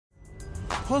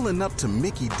Pulling up to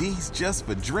Mickey D's just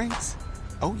for drinks?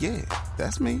 Oh yeah,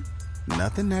 that's me.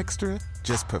 Nothing extra,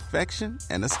 just perfection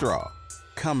and a straw.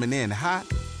 Coming in hot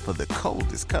for the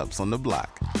coldest cups on the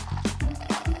block.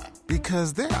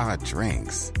 Because there are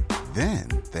drinks. Then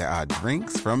there are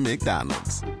drinks from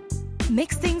McDonald's.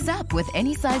 Mix things up with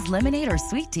any size lemonade or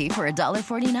sweet tea for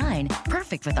 $1.49.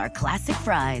 Perfect with our classic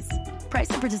fries. Price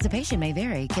and participation may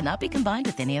vary. Cannot be combined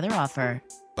with any other offer.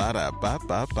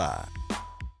 Ba-da-ba-ba-ba.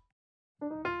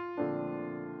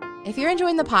 If you're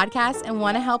enjoying the podcast and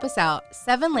want to help us out,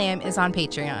 7 Lamb is on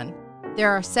Patreon. There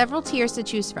are several tiers to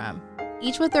choose from,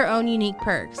 each with their own unique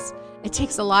perks. It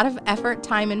takes a lot of effort,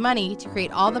 time, and money to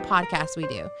create all the podcasts we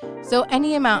do, so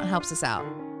any amount helps us out.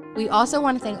 We also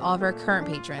want to thank all of our current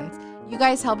patrons. You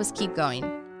guys help us keep going.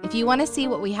 If you want to see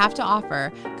what we have to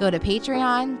offer, go to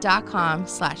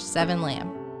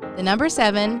patreon.com/7lamb. The number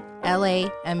 7,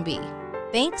 LAMB.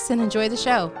 Thanks and enjoy the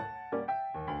show.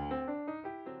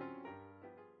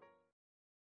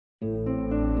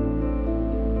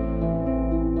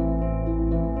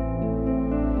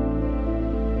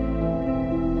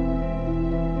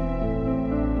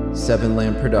 Seven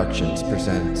Lamb Productions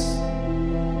presents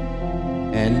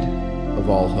End of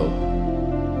All Hope.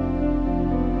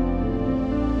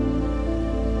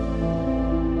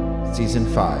 Season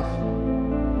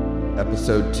 5,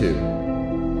 Episode 2,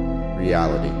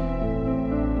 Reality.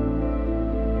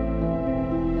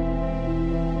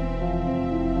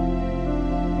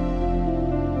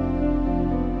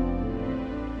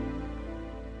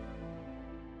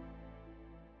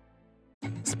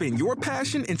 Spin your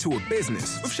passion into a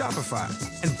business with Shopify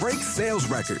and break sales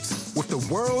records with the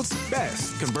world's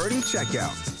best converting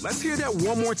checkout. Let's hear that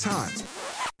one more time.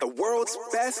 The world's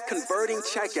best converting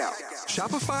checkout.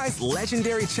 Shopify's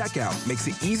legendary checkout makes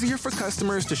it easier for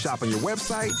customers to shop on your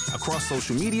website, across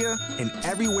social media, and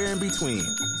everywhere in between.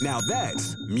 Now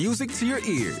that's music to your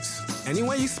ears. Any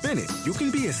way you spin it, you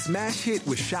can be a smash hit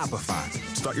with Shopify.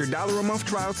 Start your $1 a month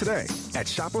trial today at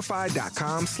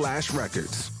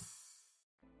shopify.com/records.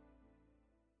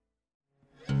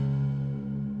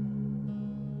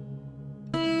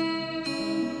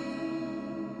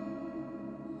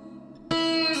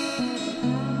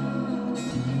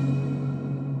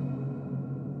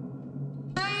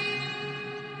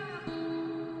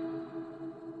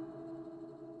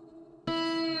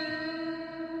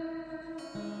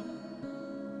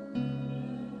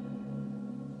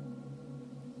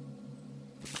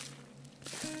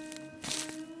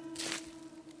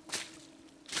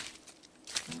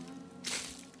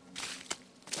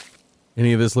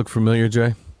 Any of this look familiar,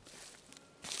 Jay?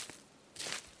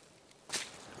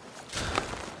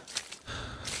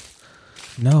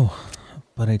 No,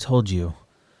 but I told you.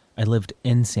 I lived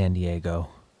in San Diego.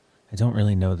 I don't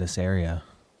really know this area.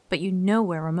 But you know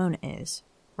where Ramona is,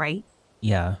 right?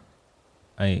 Yeah.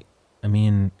 I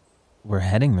mean, we're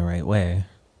heading the right way.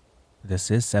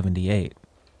 This is 78.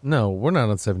 No, we're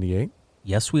not on 78.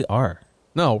 Yes, we are.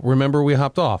 No, remember we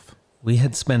hopped off. We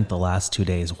had spent the last 2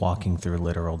 days walking through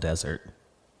literal desert,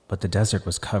 but the desert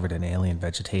was covered in alien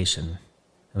vegetation.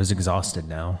 I was exhausted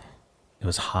now. It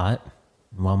was hot,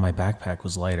 and while my backpack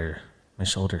was lighter, my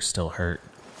shoulders still hurt.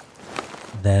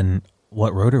 Then,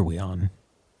 what road are we on?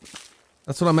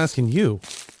 That's what I'm asking you.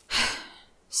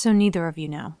 So neither of you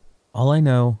know. All I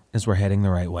know is we're heading the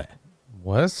right way.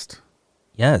 West?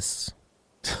 Yes.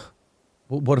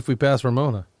 What if we pass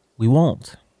Ramona? We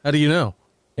won't. How do you know?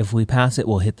 If we pass it,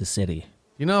 we'll hit the city.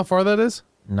 You know how far that is?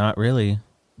 Not really,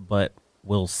 but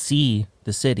we'll see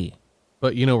the city.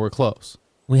 But you know we're close.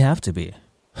 We have to be.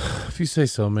 If you say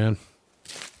so, man.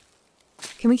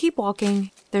 Can we keep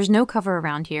walking? There's no cover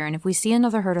around here, and if we see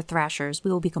another herd of thrashers, we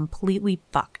will be completely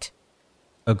fucked.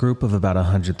 A group of about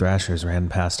 100 thrashers ran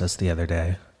past us the other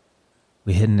day.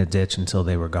 We hid in a ditch until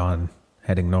they were gone,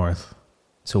 heading north.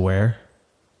 To where?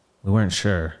 We weren't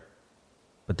sure,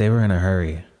 but they were in a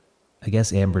hurry. I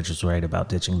guess Ambridge was right about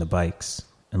ditching the bikes,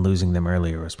 and losing them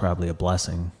earlier was probably a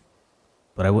blessing.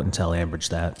 But I wouldn't tell Ambridge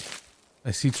that. I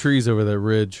see trees over that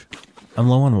ridge. I'm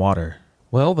low on water.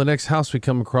 Well, the next house we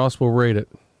come across, we'll raid it.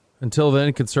 Until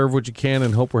then, conserve what you can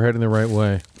and hope we're heading the right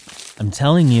way. I'm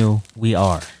telling you, we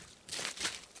are.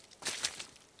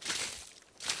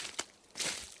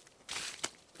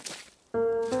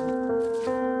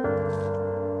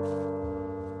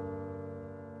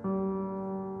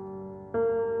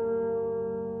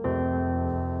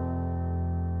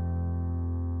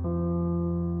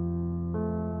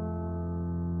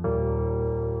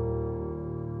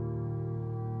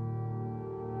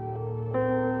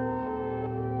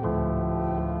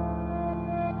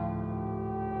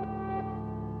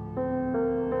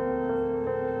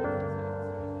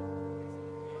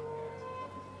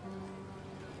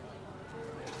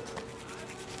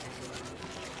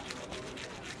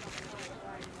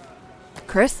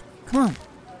 Chris, come on.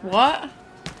 What?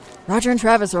 Roger and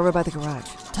Travis are over by the garage,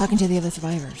 talking to the other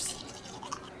survivors.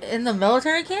 In the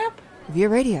military camp? Via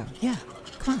radio, yeah.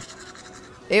 Come on.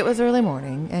 It was early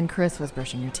morning, and Chris was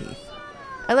brushing her teeth.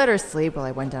 I let her sleep while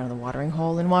I went down to the watering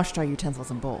hole and washed our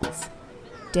utensils and bowls.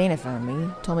 Dana found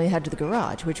me, told me to head to the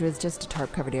garage, which was just a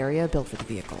tarp-covered area built for the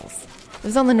vehicles. It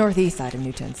was on the northeast side of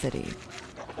Newtown City.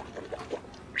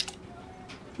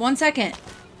 1 second.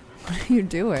 What are you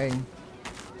doing?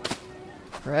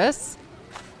 Chris?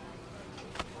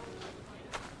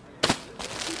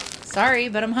 Sorry,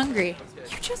 but I'm hungry.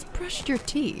 You just brushed your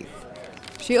teeth.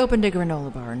 She opened a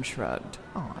granola bar and shrugged.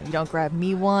 Aw, you don't grab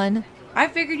me one? I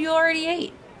figured you already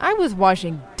ate. I was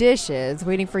washing dishes,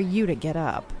 waiting for you to get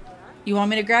up. You want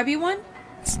me to grab you one?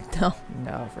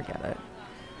 No, forget it.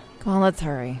 Come on, let's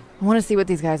hurry. I want to see what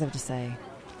these guys have to say.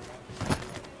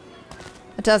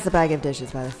 I tossed the bag of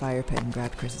dishes by the fire pit and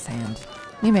grabbed Chris's hand.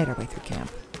 We made our way through camp.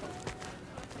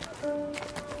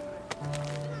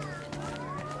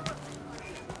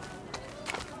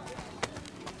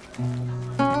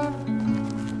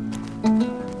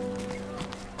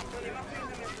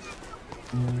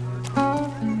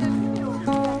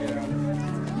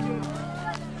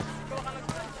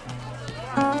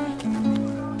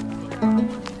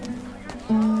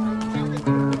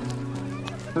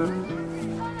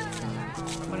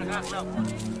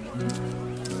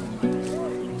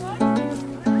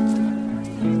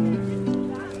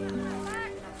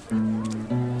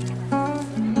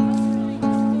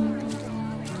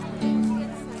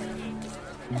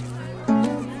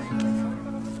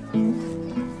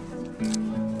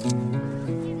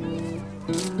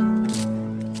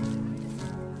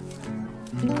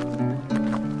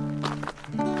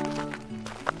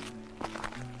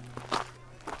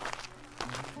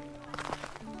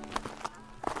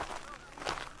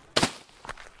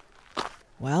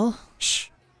 Well? Shh.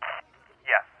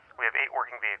 Yes, we have 8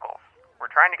 working vehicles. We're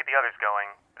trying to get the others going,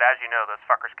 but as you know, those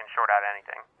fuckers can short out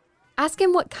anything. Ask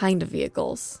him what kind of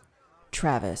vehicles.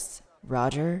 Travis,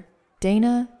 Roger,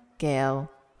 Dana,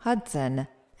 Gail, Hudson,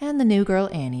 and the new girl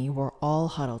Annie were all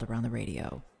huddled around the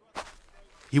radio.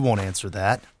 He won't answer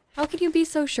that. How can you be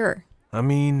so sure? I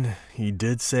mean, he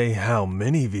did say how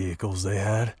many vehicles they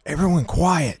had. Everyone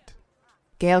quiet.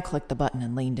 Gail clicked the button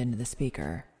and leaned into the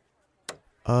speaker.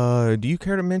 Do you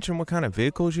care to mention what kind of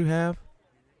vehicles you have?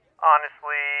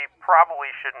 Honestly,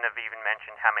 probably shouldn't have even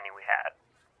mentioned how many we had.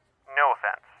 No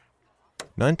offense.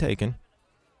 None taken.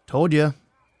 Told ya.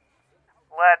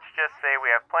 Let's just say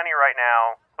we have plenty right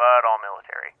now, but all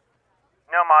military.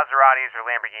 No Maseratis or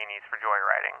Lamborghinis for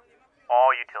joyriding.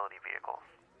 All utility vehicles.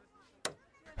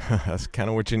 That's kind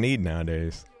of what you need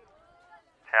nowadays.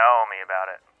 Tell me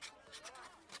about it.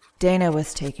 Dana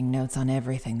was taking notes on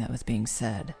everything that was being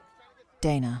said.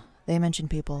 Dana, they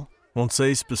mentioned people. Won't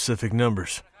say specific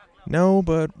numbers. No,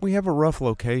 but we have a rough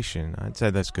location. I'd say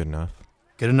that's good enough.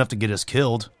 Good enough to get us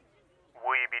killed.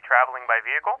 Will you be traveling by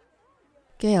vehicle?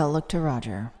 Gail looked to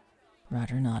Roger.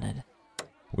 Roger nodded.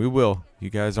 We will.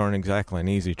 You guys aren't exactly an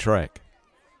easy trek.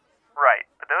 Right,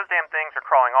 but those damn things are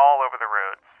crawling all over the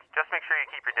roads. Just make sure you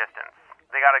keep your distance.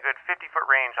 They got a good 50-foot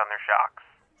range on their shocks.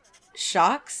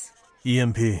 Shocks?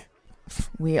 EMP.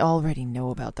 We already know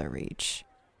about their reach.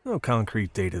 No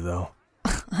concrete data, though.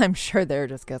 I'm sure they're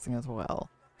just guessing as well.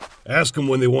 Ask them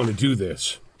when they want to do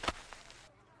this.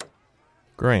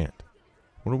 Grant,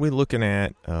 what are we looking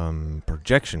at,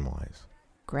 projection-wise?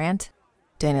 Grant?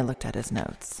 Dana looked at his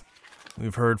notes.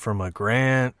 We've heard from a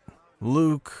Grant,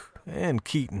 Luke, and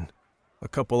Keaton. A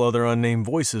couple other unnamed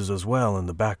voices as well in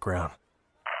the background.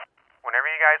 Whenever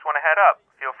you guys want to head up,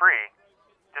 feel free.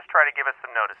 Just try to give us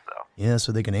some notice, though. Yeah,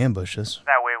 so they can ambush us.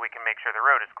 That way we can make sure the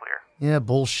road is clear. Yeah,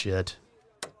 bullshit.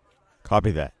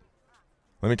 Copy that.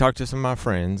 Let me talk to some of my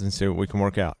friends and see what we can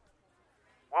work out.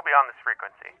 We'll be on this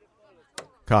frequency.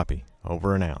 Copy.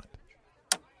 Over and out.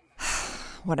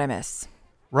 What'd I miss?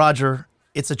 Roger,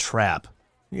 it's a trap.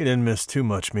 You didn't miss too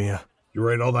much, Mia. You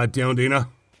write all that down, Dana?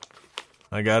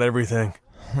 I got everything.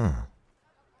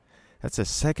 That's the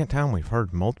second time we've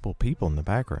heard multiple people in the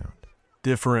background.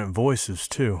 Different voices,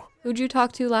 too. Who'd you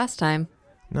talk to last time?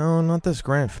 No, not this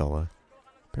Grant fella.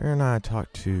 Bear and I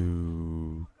talked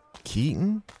to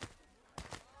Keaton?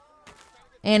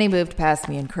 Annie moved past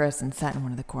me and Chris and sat in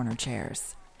one of the corner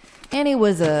chairs. Annie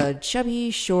was a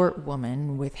chubby, short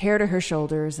woman with hair to her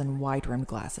shoulders and wide-rimmed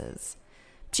glasses.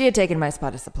 She had taken my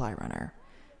spot as supply runner.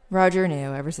 Roger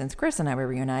knew ever since Chris and I were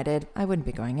reunited, I wouldn't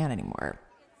be going out anymore.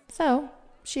 So,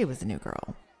 she was the new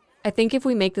girl. I think if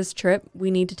we make this trip, we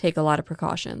need to take a lot of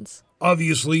precautions.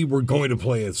 Obviously, we're going to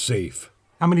play it safe.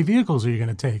 How many vehicles are you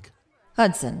going to take?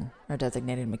 Hudson, our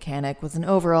designated mechanic, was in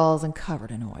overalls and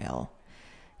covered in oil.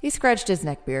 He scratched his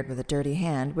neckbeard with a dirty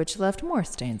hand, which left more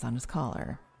stains on his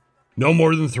collar. No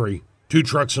more than 3. 2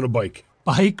 trucks and a bike.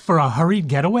 Bike for a hurried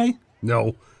getaway?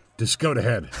 No, to scout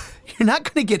ahead. You're not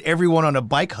going to get everyone on a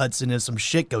bike, Hudson, if some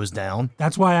shit goes down.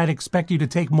 That's why I'd expect you to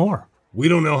take more. We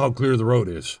don't know how clear the road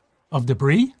is. Of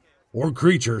debris? Or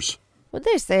creatures. What'd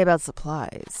they say about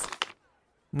supplies?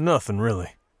 Nothing really.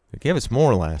 They gave us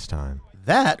more last time.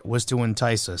 That was to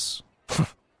entice us.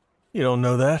 You don't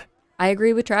know that? I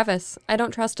agree with Travis. I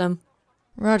don't trust him.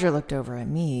 Roger looked over at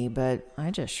me, but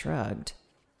I just shrugged.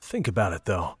 Think about it,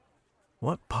 though.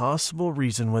 What possible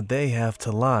reason would they have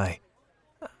to lie?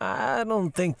 I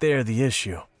don't think they're the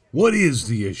issue. What is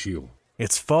the issue?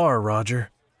 It's far, Roger.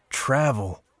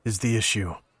 Travel is the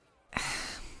issue.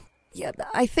 Yeah,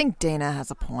 I think Dana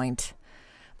has a point.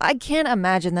 I can't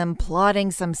imagine them plotting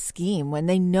some scheme when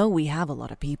they know we have a lot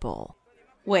of people.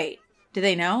 Wait, do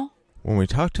they know? When we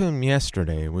talked to him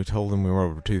yesterday, we told him we were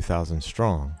over 2,000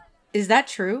 strong. Is that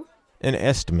true? An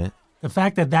estimate. The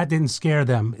fact that didn't scare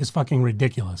them is fucking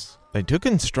ridiculous. They took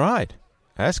it in stride.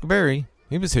 Ask Barry.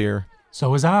 He was here.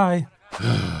 So was I.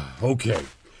 Okay,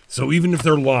 so even if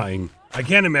they're lying, I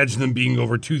can't imagine them being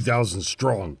over 2,000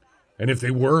 strong. And if they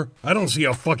were, I don't see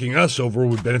how fucking us over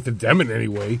would benefit them in any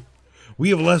way. We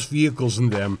have less vehicles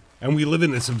than them, and we live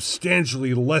in a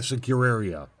substantially less secure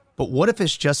area. But what if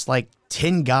it's just like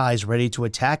 10 guys ready to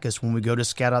attack us when we go to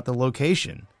scout out the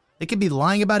location? They could be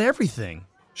lying about everything.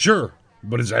 Sure,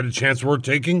 but is that a chance worth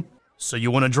taking? So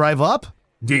you want to drive up?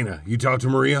 Dina, you talked to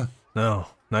Maria? No,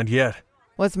 not yet.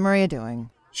 What's Maria doing?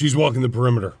 She's walking the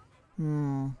perimeter.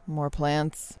 More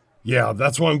plants? Yeah,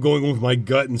 that's why I'm going with my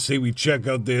gut and say we check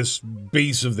out this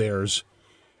base of theirs.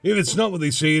 If it's not what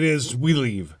they say it is, we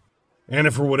leave. And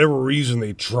if for whatever reason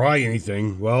they try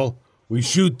anything, well, we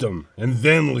shoot them and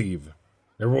then leave.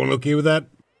 Everyone okay with that?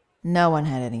 No one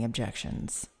had any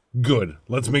objections. Good.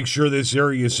 Let's make sure this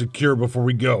area is secure before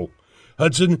we go.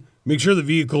 Hudson, make sure the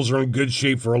vehicles are in good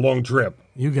shape for a long trip.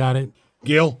 You got it.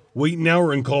 Gail, wait an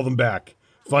hour and call them back.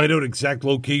 Find out exact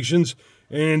locations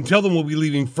and tell them we'll be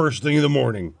leaving first thing in the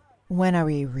morning. When are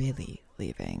we really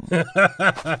leaving?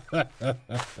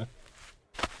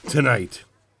 Tonight.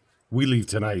 We leave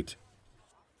tonight.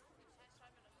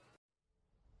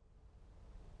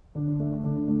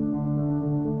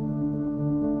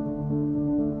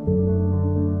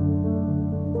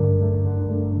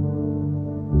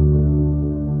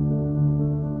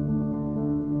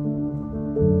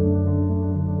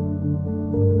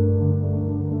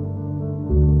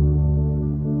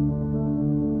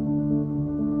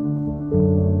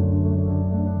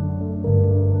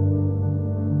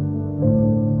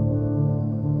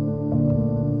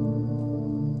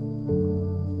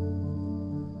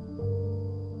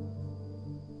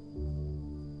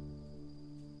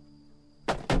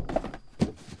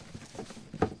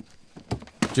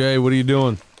 Jay, what are you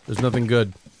doing? There's nothing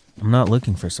good. I'm not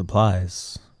looking for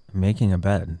supplies. I'm making a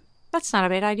bed. That's not a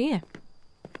bad idea.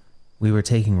 We were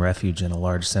taking refuge in a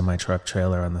large semi-truck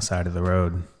trailer on the side of the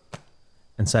road.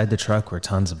 Inside the truck were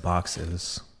tons of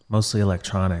boxes, mostly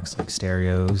electronics like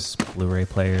stereos, Blu-ray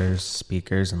players,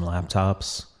 speakers, and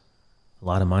laptops. A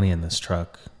lot of money in this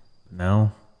truck.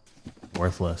 No,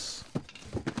 worthless.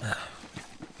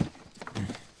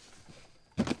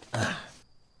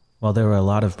 While there were a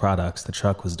lot of products, the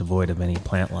truck was devoid of any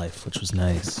plant life, which was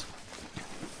nice.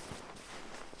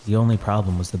 The only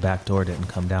problem was the back door didn't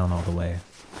come down all the way,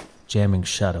 jamming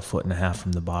shut 1.5 feet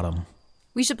from the bottom.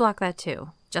 We should block that too,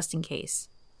 just in case.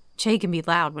 Che can be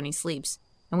loud when he sleeps,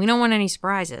 and we don't want any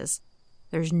surprises.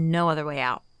 There's no other way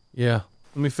out. Yeah,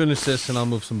 let me finish this and I'll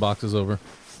move some boxes over.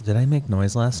 Did I make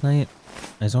noise last night?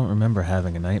 I don't remember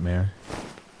having a nightmare.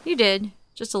 You did,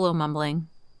 just a little mumbling.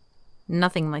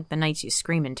 Nothing like the nights you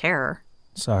scream in terror.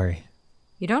 Sorry.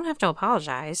 You don't have to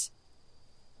apologize.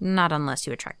 Not unless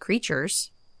you attract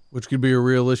creatures. Which could be a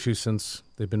real issue since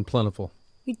they've been plentiful.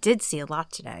 We did see a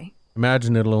lot today.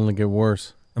 Imagine it'll only get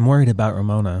worse. I'm worried about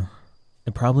Ramona.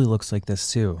 It probably looks like this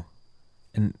too.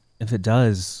 And if it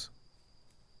does,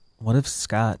 what if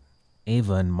Scott,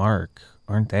 Ava, and Mark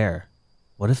aren't there?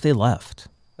 What if they left?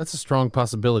 That's a strong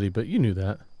possibility, but you knew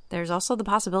that. There's also the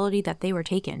possibility that they were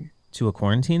taken. To a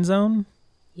quarantine zone?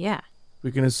 Yeah.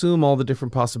 We can assume all the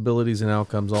different possibilities and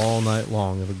outcomes all night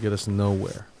long. It'll get us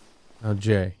nowhere. Now,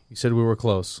 Jay, you said we were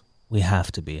close. We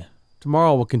have to be.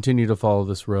 Tomorrow we'll continue to follow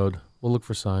this road. We'll look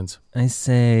for signs. I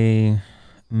say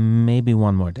maybe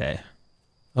one more day.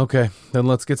 Okay, then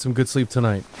let's get some good sleep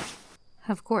tonight.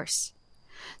 Of course.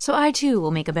 So I too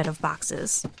will make a bed of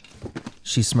boxes.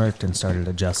 She smirked and started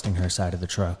adjusting her side of the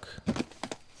truck.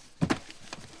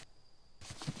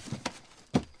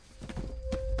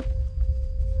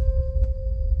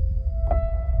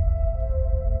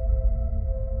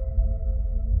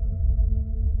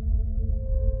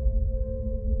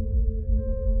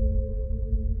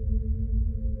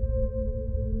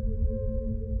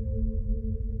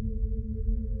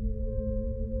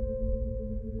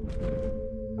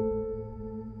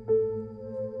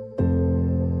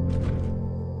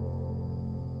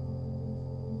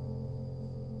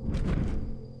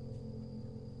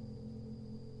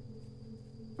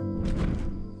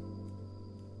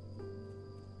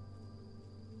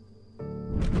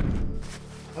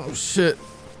 Oh, shit.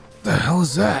 The hell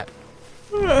is that?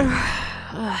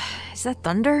 Is that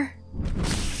thunder?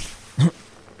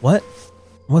 What?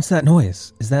 What's that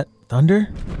noise? Is that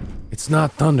thunder? It's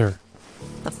not thunder.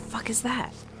 The fuck is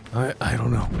that? I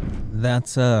don't know.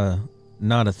 That's,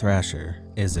 not a thrasher,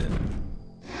 is it?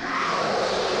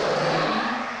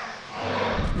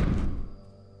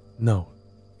 No,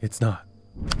 it's not.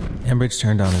 Ambridge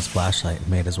turned on his flashlight and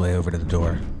made his way over to the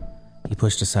door. He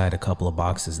pushed aside a couple of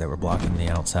boxes that were blocking the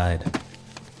outside.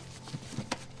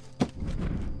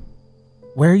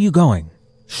 Where are you going?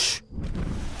 Shh.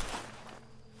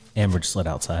 Ambridge slid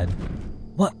outside.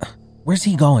 What? Where's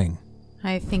he going?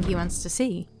 I think he wants to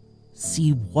see. See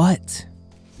what?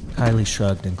 Kylie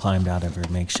shrugged and climbed out of her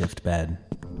makeshift bed,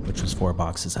 which was 4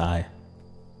 boxes high.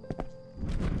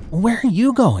 Where are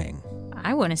you going?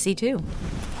 I want to see too.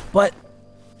 But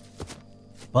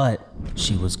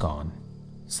she was gone,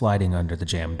 sliding under the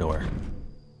jammed door.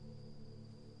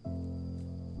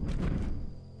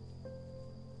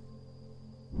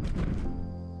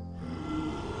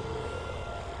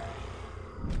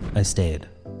 I stayed,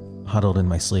 huddled in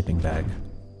my sleeping bag.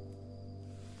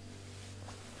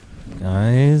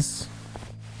 Guys?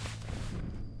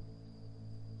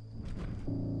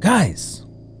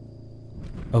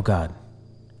 Oh God.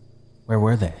 Where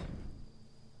were they?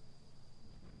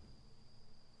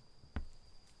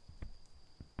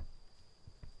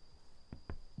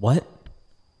 What?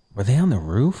 Were they on the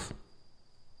roof?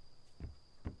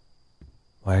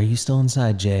 Why are you still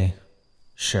inside, Jay?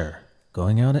 Sure,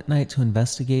 going out at night to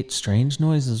investigate strange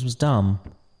noises was dumb,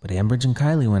 but Ambridge and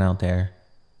Kylie went out there.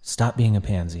 Stop being a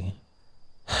pansy.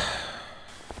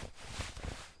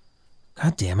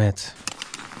 God damn it.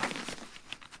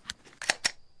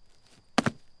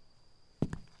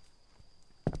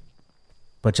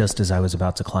 But just as I was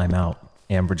about to climb out,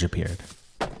 Ambridge appeared.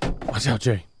 Watch out,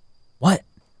 Jay. What?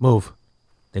 Move.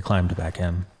 They climbed back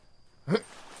in.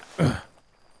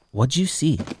 What'd you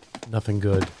see? Nothing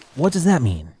good. What does that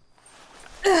mean?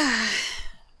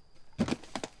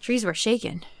 Trees were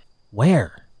shaking.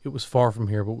 Where? It was far from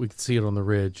here, but we could see it on the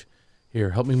ridge.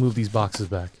 Here, help me move these boxes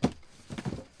back.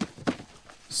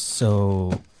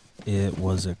 So, it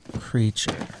was a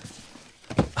creature.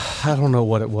 I don't know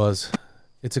what it was.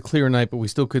 It's a clear night, but we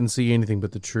still couldn't see anything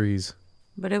but the trees.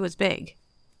 But it was big.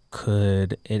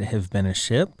 Could it have been a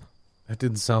ship? That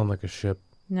didn't sound like a ship.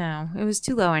 No, it was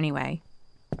too low anyway.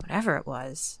 Whatever it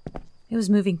was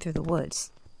moving through the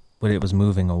woods. But it was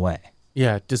moving away.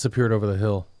 Yeah, it disappeared over the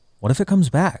hill. What if it comes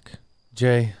back?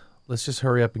 Jay, let's just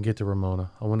hurry up and get to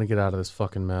Ramona. I want to get out of this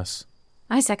fucking mess.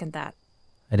 I second that.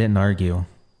 I didn't argue.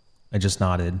 I just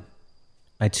nodded.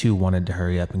 I too wanted to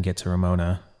hurry up and get to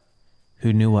Ramona.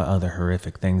 Who knew what other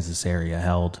horrific things this area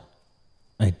held?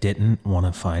 I didn't want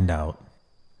to find out.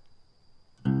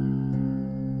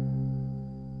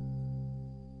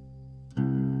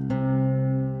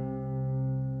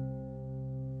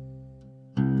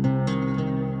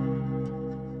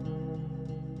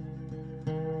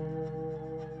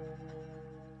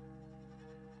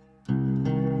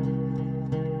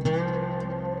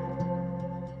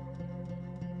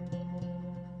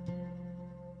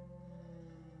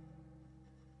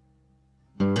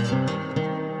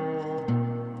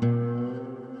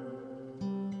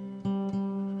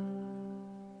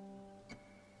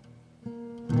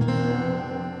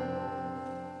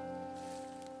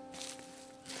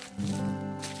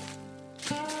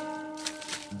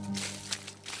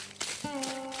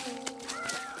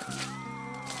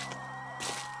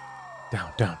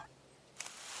 Down.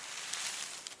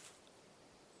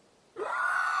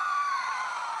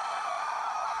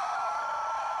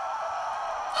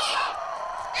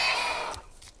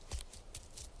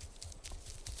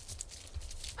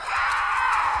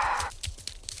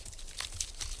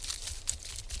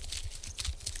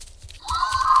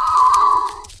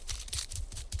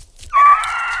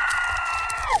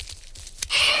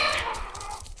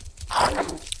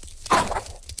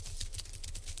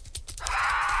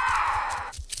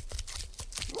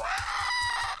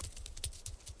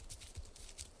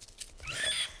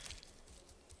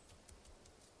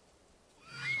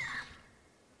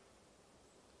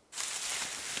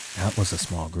 That was a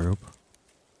small group.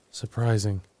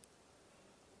 Surprising.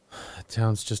 The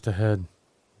town's just ahead.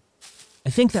 I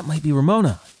think that might be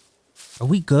Ramona. Are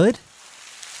we good?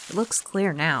 It looks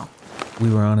clear now.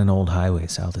 We were on an old highway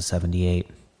south of 78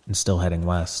 and still heading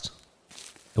west.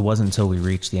 It wasn't until we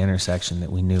reached the intersection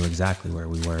that we knew exactly where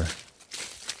we were.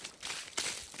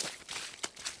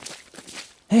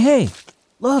 Hey,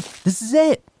 look, this is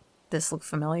it. This look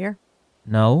familiar?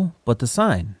 No, but the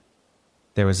sign.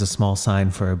 There was a small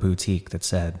sign for a boutique that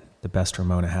said, "The best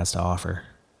Ramona has to offer."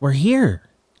 We're here.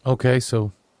 Okay,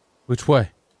 so Which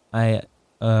way?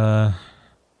 I'm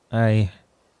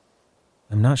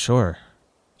not sure.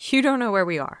 You don't know where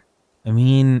we are. I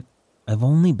mean, I've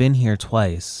only been here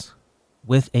twice.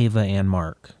 With Ava and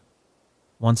Mark.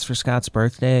 Once for Scott's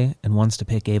birthday, and once to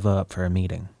pick Ava up for a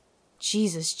meeting.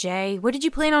 Jesus, Jay. What did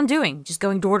you plan on doing? Just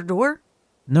going door to door?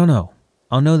 No.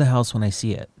 I'll know the house when I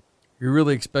see it. You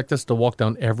really expect us to walk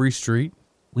down every street?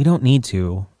 We don't need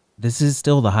to. This is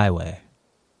still the highway.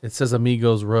 It says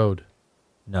Amigos Road.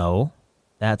 No,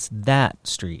 that's that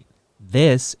street.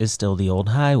 This is still the old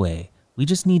highway. We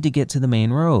just need to get to the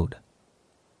main road.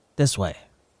 This way.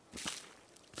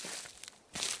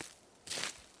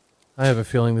 I have a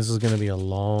feeling this is going to be a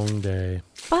long day.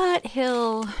 But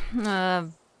he'll,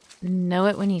 know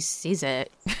it when he sees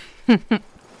it.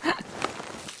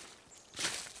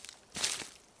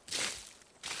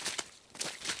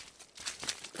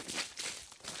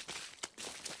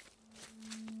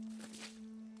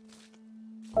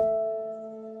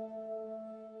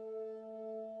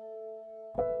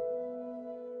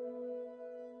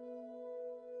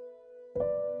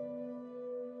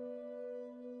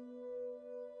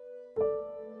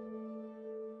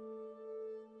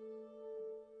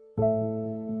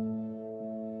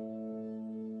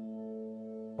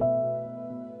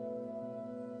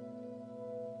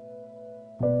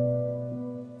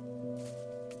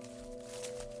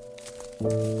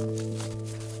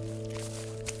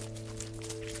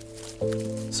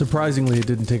 Surprisingly, it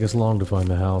didn't take us long to find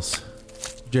the house.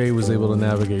 Jay was able to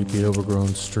navigate the overgrown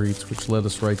streets, which led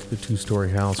us right to the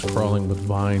 2-story house crawling with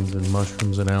vines and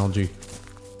mushrooms and algae.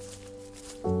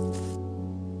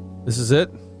 This is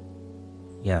it?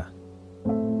 Yeah.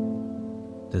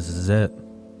 This is it.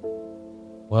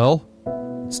 Well?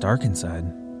 It's dark inside.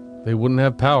 They wouldn't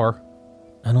have power.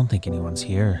 I don't think anyone's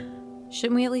here.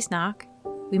 Shouldn't we at least knock?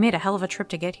 We made a hell of a trip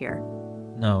to get here.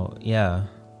 No, yeah.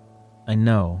 I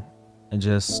know. I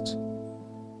just...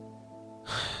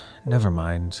 Never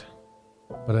mind.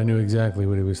 But I knew exactly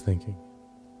what he was thinking.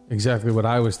 Exactly what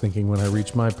I was thinking when I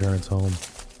reached my parents' home.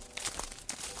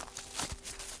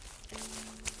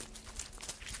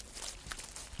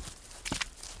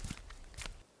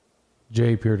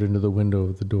 Jay peered into the window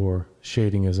of the door,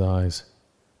 shading his eyes.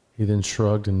 He then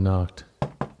shrugged and knocked.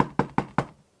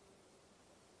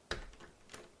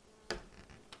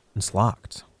 It's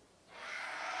locked.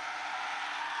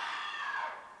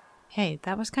 Hey,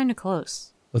 that was kind of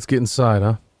close. Let's get inside,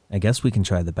 huh? I guess we can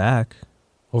try the back.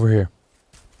 Over here.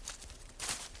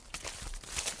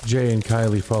 Jay and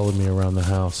Kylie followed me around the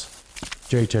house.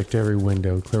 Jay checked every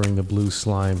window, clearing the blue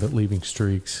slime but leaving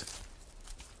streaks.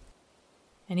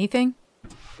 Anything?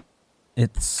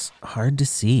 It's hard to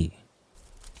see.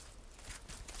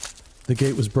 The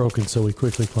gate was broken, so we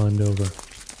quickly climbed over.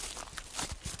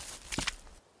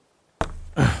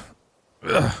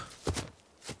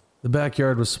 The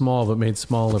backyard was small, but made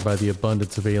smaller by the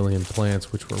abundance of alien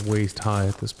plants, which were waist high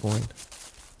at this point.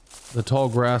 The tall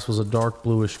grass was a dark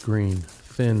bluish green,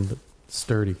 thin but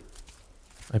sturdy.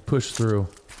 I pushed through.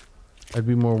 I'd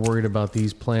be more worried about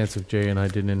these plants if Jay and I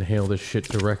didn't inhale this shit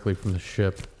directly from the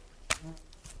ship.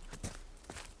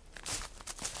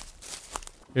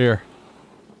 Here.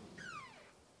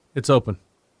 It's open.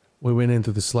 We went in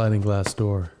through the sliding glass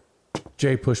door.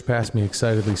 Jay pushed past me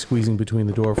excitedly, squeezing between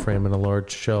the door frame and a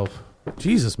large shelf.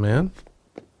 Jesus, man.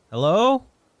 Hello?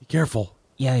 Be careful.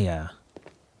 Yeah.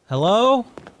 Hello?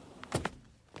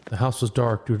 The house was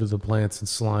dark due to the plants and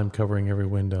slime covering every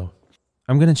window.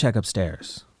 I'm gonna check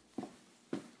upstairs.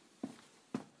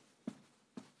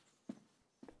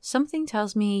 Something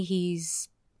tells me he's,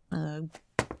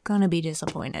 gonna be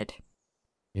disappointed.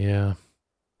 Yeah.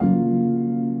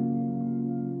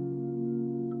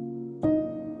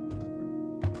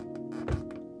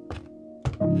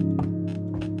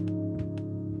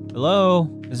 Hello?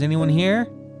 Is anyone here?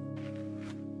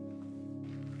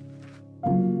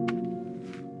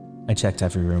 I checked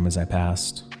every room as I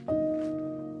passed.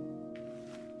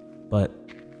 But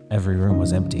every room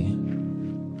was empty.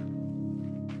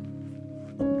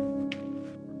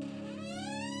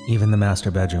 Even the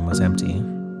master bedroom was empty.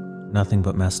 Nothing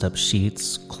but messed up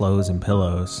sheets, clothes, and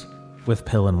pillows, with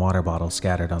pill and water bottles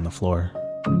scattered on the floor.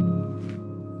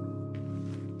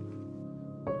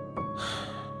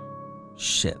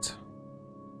 Shit.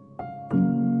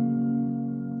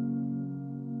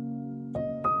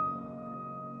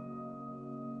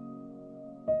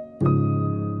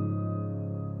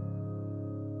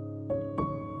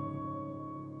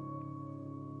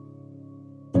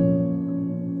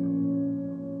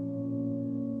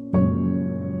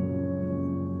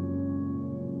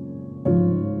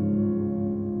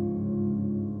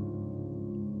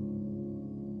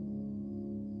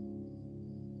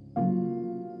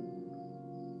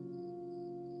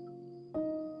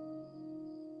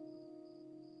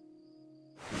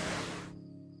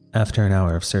 After an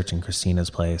hour of searching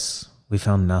Christina's place, we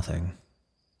found nothing.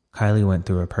 Kylie went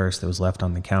through a purse that was left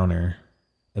on the counter.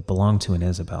 It belonged to an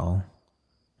Isabel.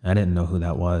 I didn't know who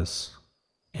that was.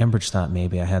 Ambridge thought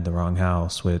maybe I had the wrong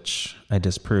house, which I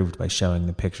disproved by showing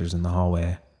the pictures in the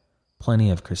hallway. Plenty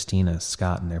of Christina,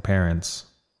 Scott, and their parents.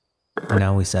 And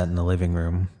now we sat in the living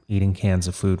room, eating cans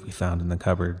of food we found in the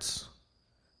cupboards.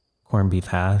 Corned beef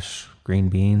hash, green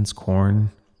beans, corn,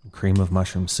 and cream of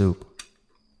mushroom soup.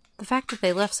 The fact that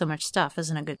they left so much stuff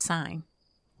isn't a good sign.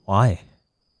 Why?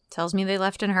 Tells me they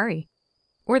left in a hurry.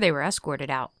 Or they were escorted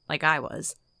out, like I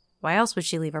was. Why else would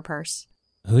she leave her purse?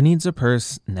 Who needs a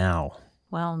purse now?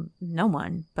 Well, no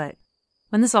one, but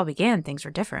when this all began, things were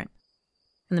different.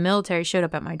 When the military showed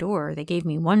up at my door, they gave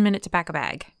me 1 minute to pack a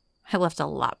bag. I left a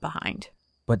lot behind.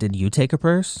 But did you take a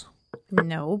purse?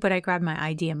 No, but I grabbed my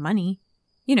ID and money.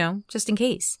 You know, just in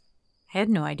case. I had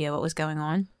no idea what was going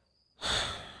on.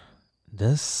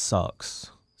 This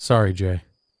sucks. Sorry, Jay.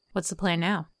 What's the plan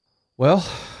now? Well,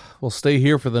 we'll stay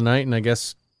here for the night and I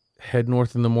guess head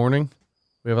north in the morning.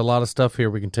 We have a lot of stuff here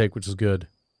we can take, which is good.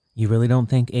 You really don't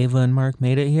think Ava and Mark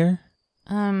made it here?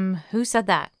 Who said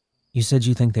that? You said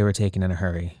you think they were taken in a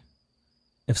hurry.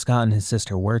 If Scott and his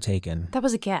sister were taken... That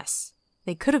was a guess.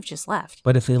 They could have just left.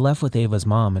 But if they left with Ava's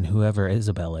mom and whoever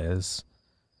Isabel is,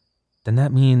 then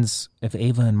that means if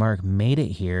Ava and Mark made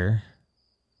it here,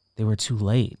 they were too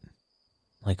late.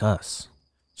 Like us.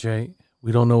 Jay,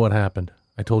 we don't know what happened.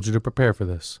 I told you to prepare for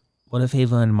this. What if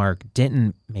Ava and Mark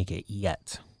didn't make it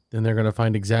yet? Then they're going to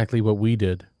find exactly what we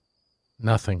did.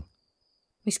 Nothing.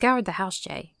 We scoured the house,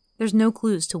 Jay. There's no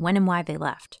clues to when and why they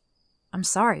left. I'm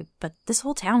sorry, but this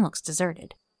whole town looks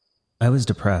deserted. I was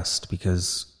depressed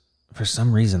because, for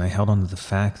some reason, I held on to the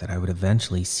fact that I would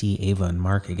eventually see Ava and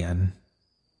Mark again.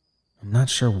 I'm not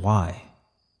sure why.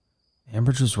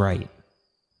 Ambridge was right.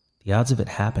 The odds of it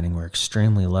happening were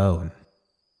extremely low, and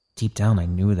deep down I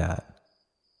knew that.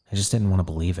 I just didn't want to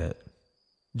believe it.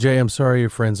 Jay, I'm sorry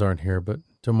your friends aren't here, but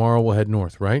tomorrow we'll head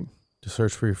north, right? To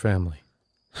search for your family.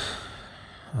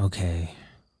 Okay.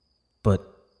 But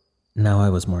now I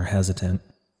was more hesitant.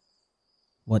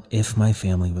 What if my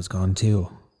family was gone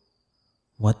too?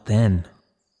 What then?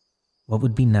 What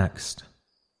would be next?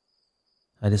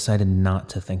 I decided not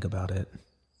to think about it.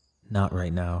 Not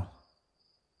right now.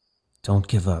 Don't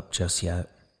give up just yet.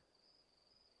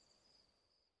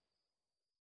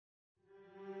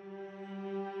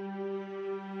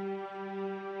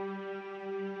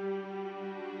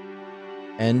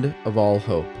 End of All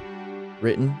Hope.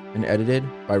 Written and edited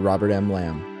by Robert M.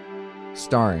 Lamb.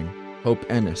 Starring Hope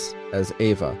Ennis as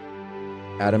Ava,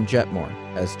 Adam Jetmore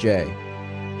as Jay,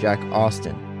 Jack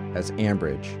Austin as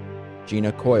Ambridge,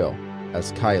 Gina Coyle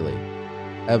as Kylie,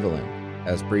 Evelyn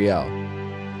as Brielle,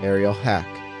 Ariel Hack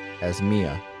as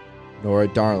Mia, Nora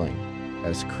Darling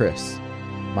as Chris,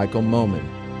 Michael Moman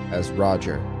as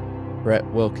Roger, Brett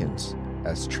Wilkins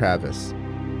as Travis,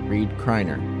 Reed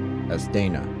Kreiner as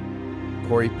Dana,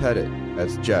 Corey Pettit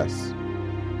as Jess,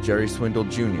 Jerry Swindle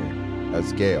Jr.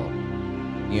 as Gail,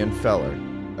 Ian Feller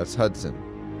as Hudson,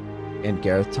 and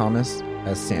Gareth Thomas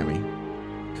as Sammy.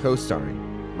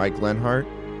 Co-starring Mike Lenhart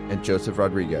and Joseph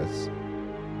Rodriguez.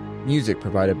 Music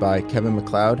provided by Kevin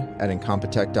MacLeod at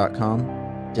Incompetech.com,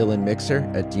 Dylan Mixer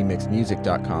at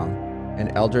DMixMusic.com,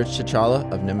 and Eldridge T'Challa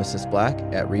of Nemesis Black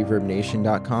at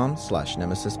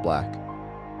ReverbNation.com/NemesisBlack.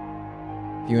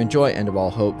 If you enjoy End of All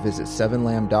Hope, visit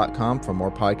 7lamb.com for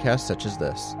more podcasts such as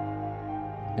this.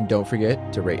 And don't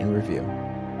forget to rate and review.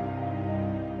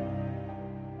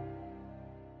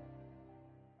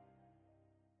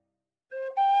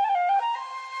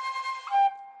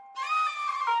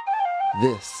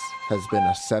 This has been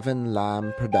a 7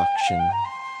 Lamb production.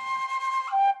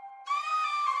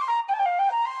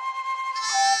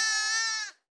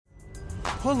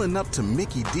 Pulling up to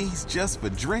Mickey D's just for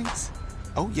drinks?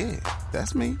 Oh yeah,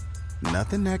 that's me.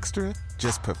 Nothing extra,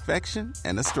 just perfection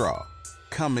and a straw.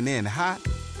 Coming in hot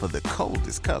for the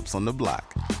coldest cups on the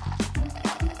block.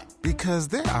 Because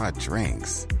there are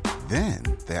drinks. Then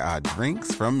there are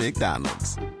drinks from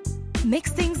McDonald's.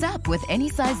 Mix things up with any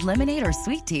size lemonade or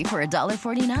sweet tea for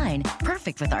 $1.49.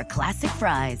 Perfect with our classic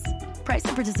fries. Price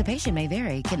and participation may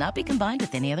vary. Cannot be combined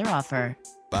with any other offer.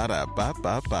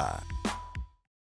 Ba-da-ba-ba-ba.